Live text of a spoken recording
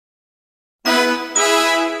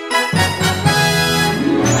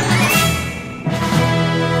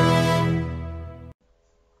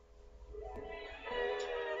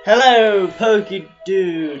Hello,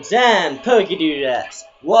 Pokedudes and Pokedudettes.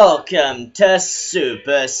 Welcome to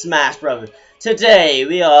Super Smash Bros. Today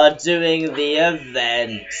we are doing the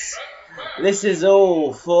events. This is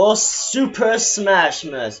all for Super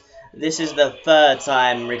Smashmas. This is the third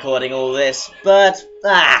time recording all this, but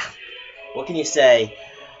what can you say?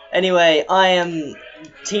 Anyway, I am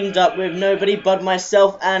teamed up with nobody but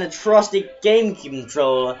myself and a trusty game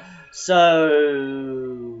controller. So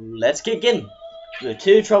let's kick in. With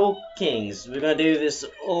two Trouble Kings. We're going to do this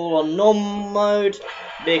all on normal mode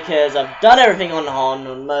because I've done everything on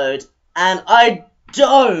normal mode and I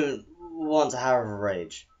don't want to have a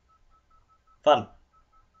rage. Fun.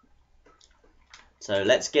 So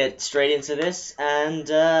let's get straight into this and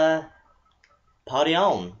party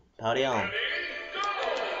on. Party on.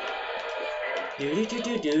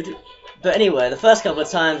 But anyway, the first couple of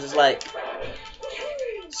times was like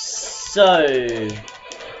so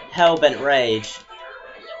hellbent rage.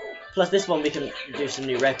 Plus this one we can do some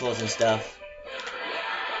new records and stuff.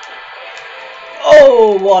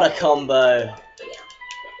 Oh, what a combo!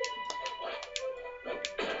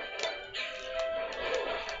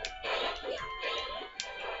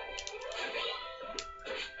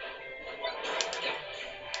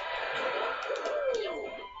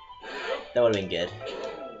 That would have been good.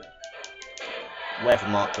 Wait for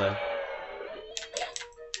Mark though.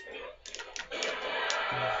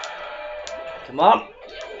 Come on!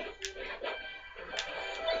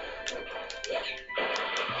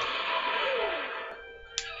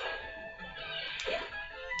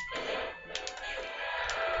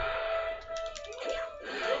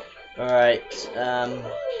 Alright,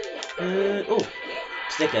 oh,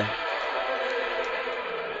 sticker.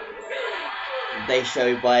 They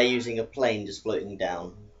show by using a plane just floating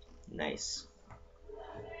down. Nice.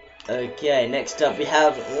 Okay, next up we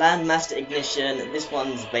have Landmaster Ignition. This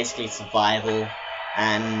one's basically survival,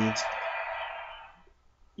 and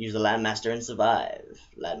use the Landmaster and survive.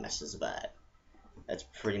 Landmaster survive. That's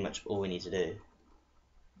pretty much all we need to do.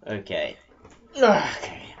 Okay.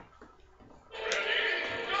 Okay.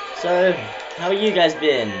 So, how have you guys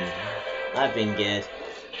been? I've been good.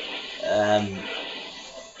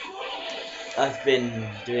 I've been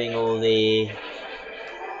doing all the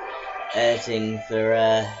editing for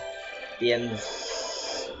the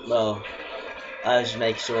well, I was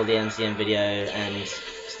making sure the MCM video and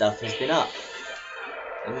stuff has been up.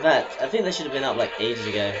 In fact, I think they should have been up like ages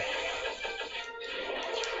ago.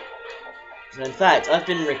 So in fact, I've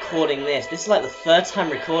been recording this. This is like the third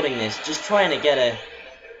time recording this, just trying to get a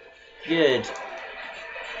good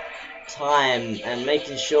time and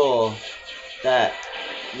making sure that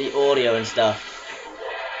the audio and stuff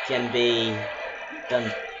can be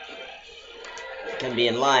done, can be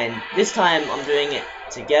in line. This time I'm doing it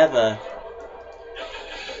together,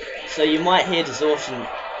 so you might hear distortion.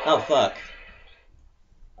 Oh fuck.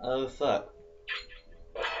 Oh fuck.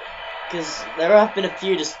 Because there have been a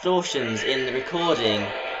few distortions in the recording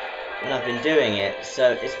when I've been doing it,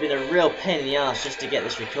 so it's been a real pain in the ass just to get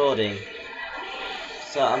this recording.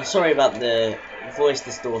 So I'm sorry about the voice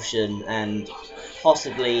distortion and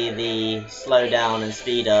possibly the slowdown and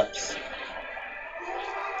speed ups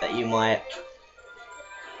that you might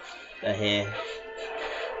hear.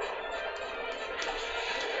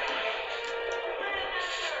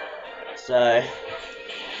 So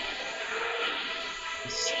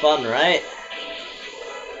it's fun, right?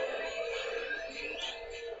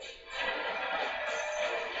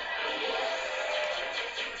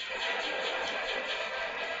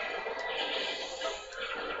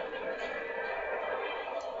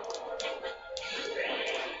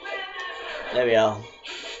 There we are.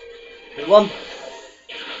 Good one.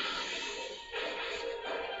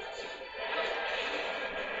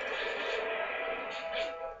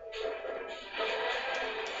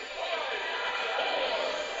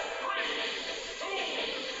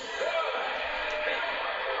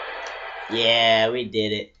 Yeah, we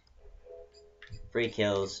did it. 3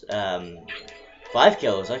 kills. 5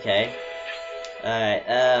 kills, okay. Alright,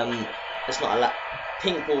 it's not a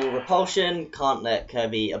pink ball repulsion, can't let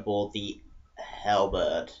Kirby aboard the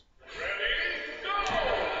Hellbird.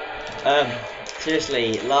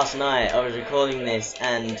 Seriously, last night I was recording this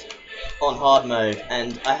and on hard mode,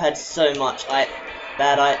 and I had so much bad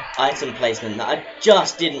item placement that I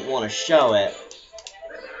just didn't want to show it.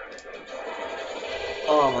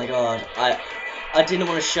 Oh my god, I didn't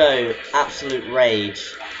want to show absolute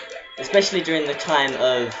rage, especially during the time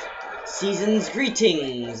of season's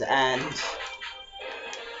greetings and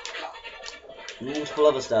multiple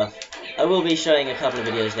other stuff. I will be showing a couple of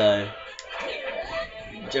videos though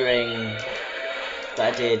during that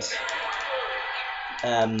I did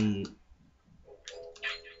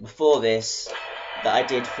before this that I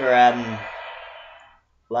did for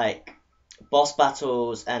like boss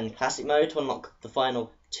battles and classic mode to unlock the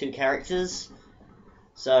final 2 characters.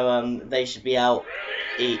 So they should be out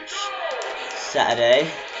each Saturday.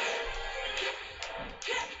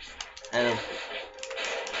 And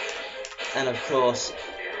of course,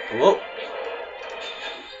 whoop,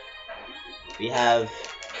 we have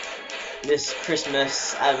this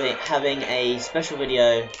Christmas having a special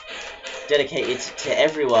video dedicated to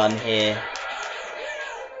everyone here,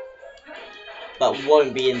 but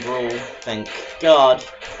won't be in Brawl, thank God,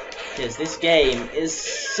 because this game is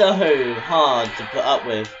so hard to put up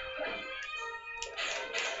with.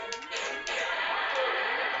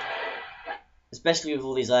 Especially with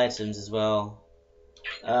all these items as well.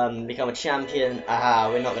 Become a champion. Aha,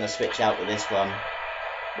 we're not going to switch out with this one.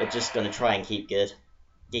 We're just going to try and keep good.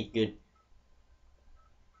 Get good.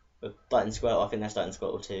 We're starting Squirtle. I think they're starting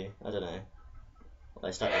Squirtle too. I don't know. Well,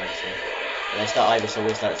 they start Ivysaur. Well, they start Ivysaur,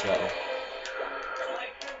 we'll start Squirtle.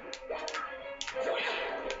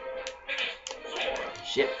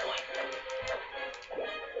 Shit.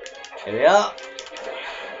 Here we are.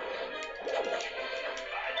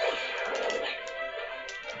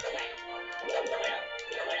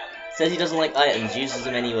 Says he doesn't like items, uses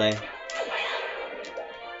them anyway.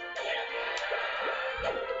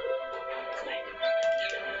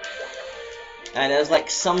 And there's like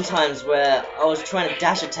sometimes where I was trying to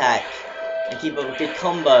dash attack and keep up a good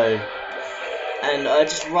combo, and I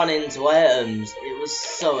just run into items. It was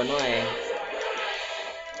so annoying.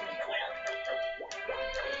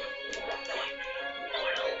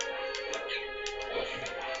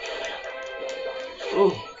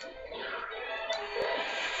 Ooh.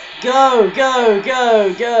 Go, go,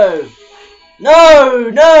 go, go!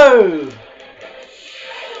 No, no!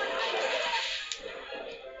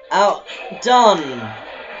 Outdone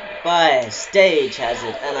by stage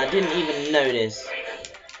hazard, and I didn't even notice.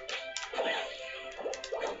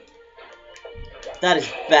 That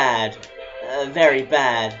is bad. Very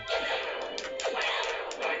bad.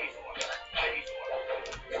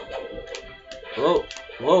 Whoa,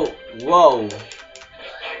 whoa, whoa.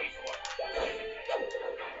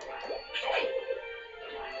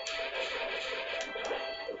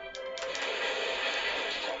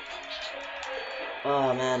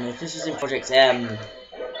 Oh man, if this was in Project M,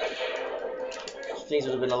 things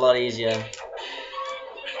would have been a lot easier.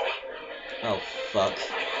 Oh fuck.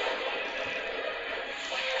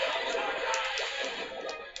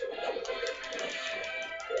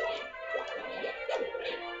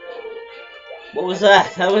 What was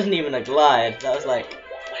that? That wasn't even a glide. That was like...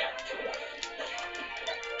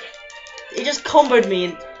 He just comboed me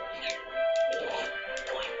and...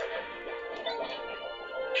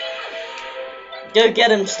 Go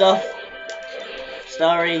get him, stuff.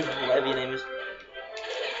 Starry, whatever your name is.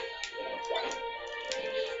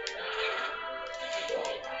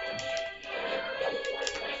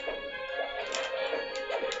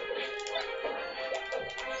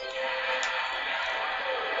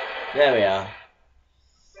 There we are.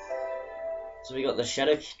 So we got the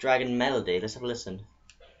Shadow Dragon melody. Let's have a listen.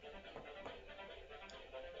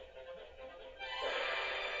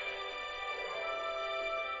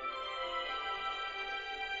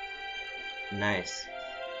 Nice.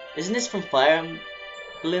 Isn't this from Fire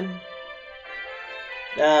Emblem?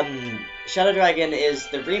 Shadow Dragon is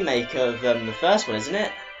the remake of the first one, isn't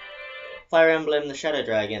it? Fire Emblem, the Shadow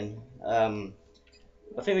Dragon. I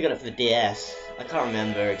think we got it for the DS. I can't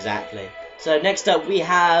remember exactly. So next up we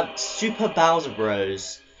have Super Bowser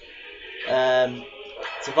Bros.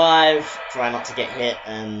 Survive, try not to get hit,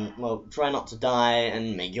 and well, try not to die,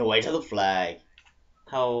 and make your way to the flag.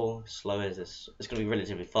 How slow is this? It's gonna be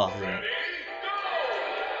relatively fast, isn't it?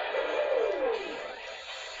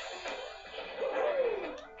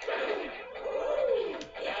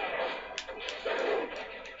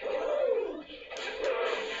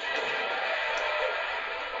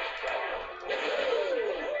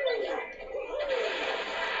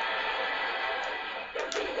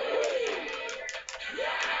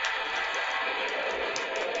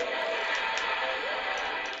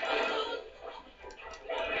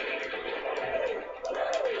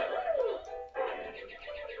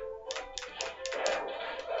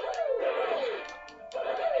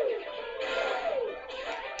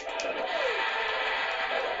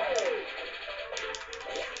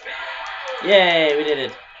 Yay, we did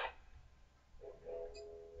it.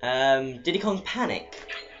 Diddy Kong Panic.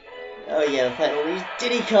 Oh yeah, I'm playing all these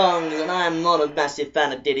Diddy Kongs, and I'm not a massive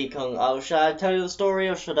fan of Diddy Kong. Oh, should I tell you the story,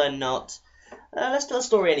 or should I not? Let's tell the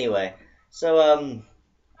story anyway. So,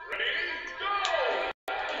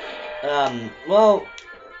 well,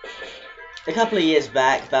 a couple of years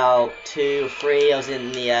back, about 2 or 3, I was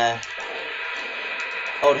in the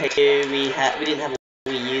old HQ. We didn't have a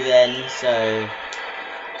Wii U then, so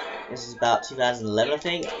this is about 2011, I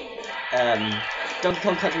think. Donkey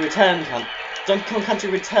Kong Country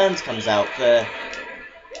Returns comes out for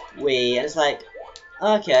Wii, and it's like,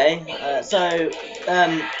 okay, so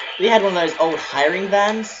we had one of those old hiring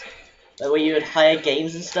vans where you would hire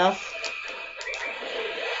games and stuff,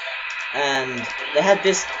 and they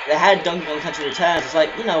had Donkey Kong Country Returns. It's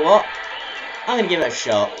like, you know what, I'm gonna give it a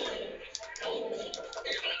shot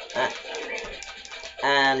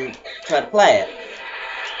and try to play it.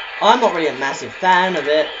 I'm not really a massive fan of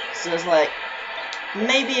it, so it's like,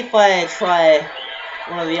 maybe if I try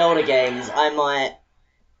one of the older games, I might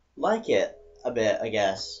like it a bit, I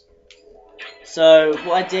guess. So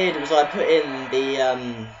what I did was I put in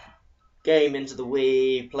the game into the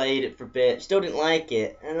Wii, played it for a bit, still didn't like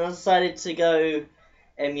it, and I decided to go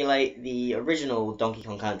emulate the original Donkey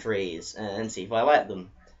Kong countries and see if I like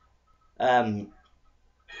them.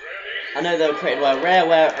 I know they were created by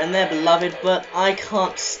Rareware and they're beloved, but I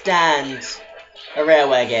can't stand a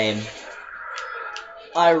Rareware game.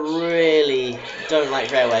 I really don't like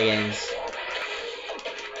Rareware games.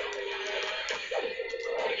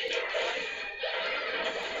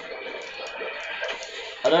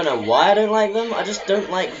 I don't know why I don't like them, I just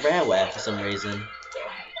don't like Rareware for some reason.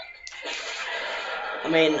 I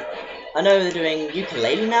mean, I know they're doing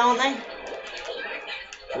Ukulele now, aren't they?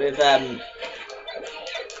 With,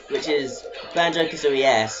 which is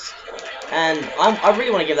Banjo-Kazooie-esque, and I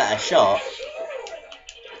really want to give that a shot.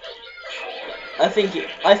 I think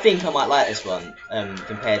I might like this one,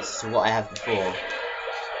 compared to what I have before,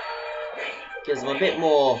 because I'm a bit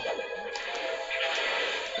more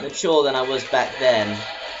mature than I was back then,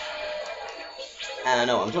 and I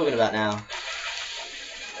know what I'm talking about now.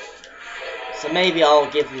 So maybe I'll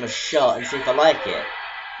give them a shot and see if I like it.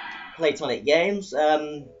 Playtonic Games,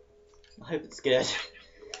 I hope it's good.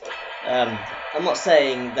 I'm not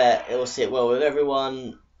saying that it will sit well with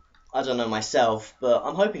everyone, I don't know myself, but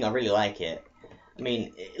I'm hoping I really like it. I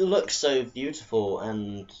mean, it looks so beautiful,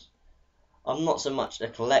 and I'm not so much a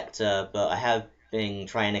collector, but I have been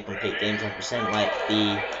trying to complete games 100%, like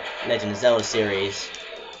the Legend of Zelda series.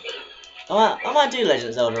 I might do Legend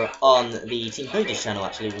of Zelda on the Team Pokey's channel,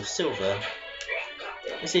 actually, with Silver.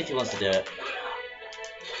 Let's see if he wants to do it.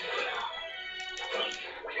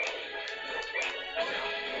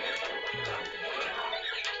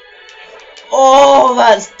 Oh,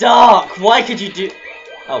 that's dark! Why could you do...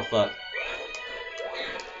 Oh, fuck.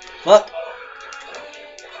 Fuck.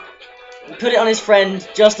 Put it on his friend,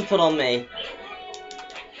 just to put on me.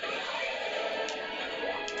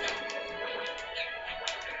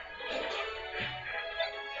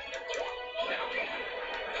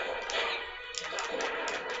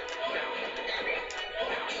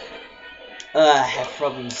 I have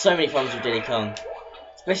problems, so many problems with Diddy Kong.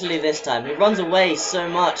 Especially this time. He runs away so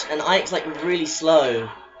much, and Ike's like really slow.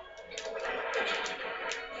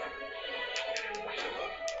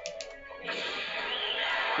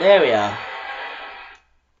 There we are.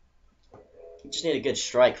 We just need a good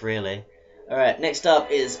strike, really. Alright, next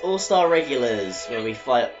up is All-Star Regulars, where we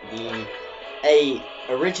fight the 8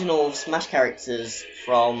 original Smash characters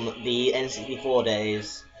from the N64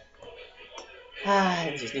 days.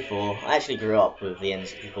 N64. I actually grew up with the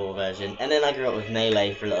N64 version, and then I grew up with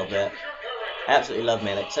Melee for a little bit. I absolutely love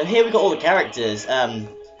Melee. So here we got all the characters.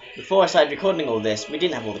 Before I started recording all this, we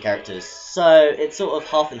didn't have all the characters, so it's sort of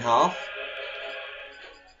half and half.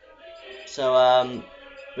 So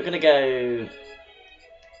we're gonna go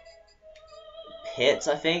Pit,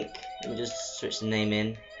 I think. Let me just switch the name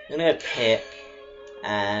in. I'm gonna go Pit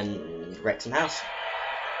and wreck some house.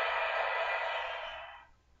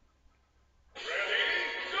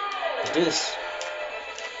 Let's do this.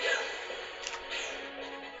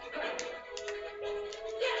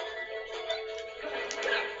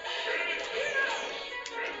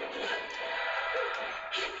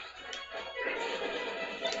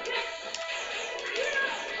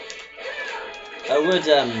 I would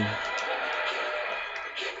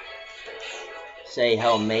say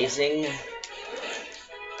how amazing.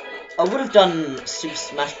 I would have done Super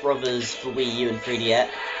Smash Brothers for Wii U and 3DS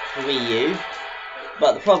for Wii U,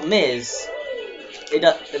 but the problem is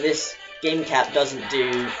this game cap doesn't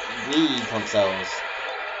do Wii consoles.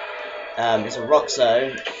 It's a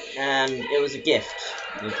Roxo, and it was a gift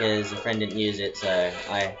because a friend didn't use it, so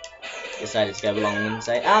I decided to go along and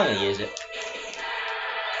say, I'm going to use it.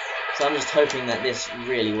 So I'm just hoping that this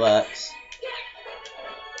really works.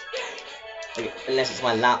 Unless it's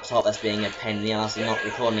my laptop that's being a pain in the ass and not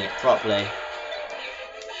recording it properly.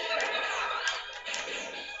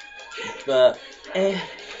 but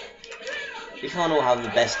we can't all have the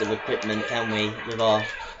best of equipment, can we, with our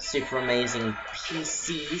super amazing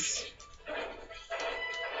PCs?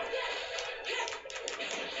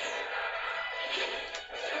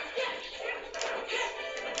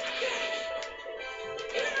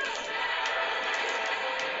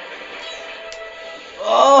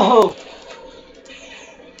 Oh!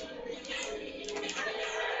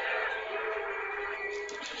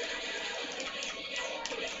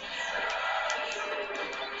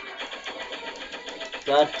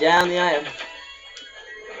 Got down the item.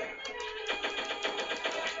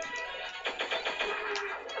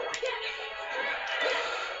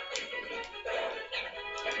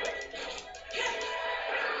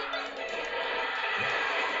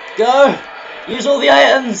 Go! Use all the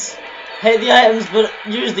items! Hate the items, but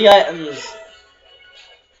use the items.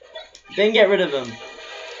 Then get rid of them.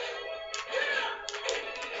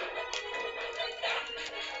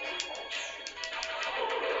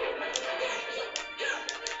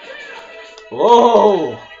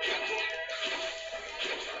 Whoa!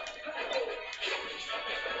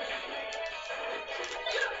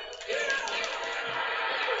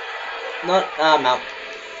 I'm out.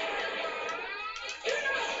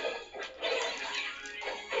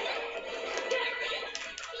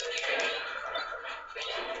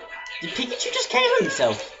 Did Pikachu just kill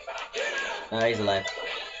himself? No, he's alive.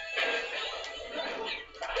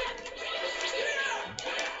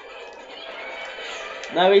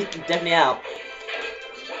 No, he's definitely out.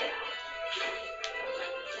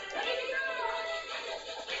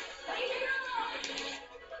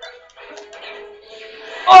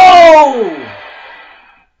 Oh!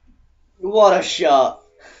 What a shot.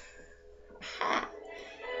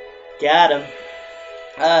 Got him.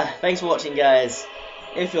 Thanks for watching, guys.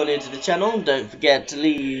 If you're new to the channel, don't forget to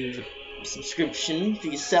leave a subscription for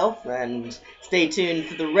yourself and stay tuned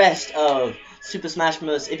for the rest of Super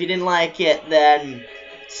Smashmas. If you didn't like it, then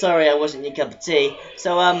sorry, I wasn't your cup of tea.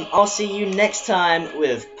 So I'll see you next time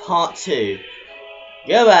with part 2.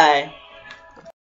 Goodbye.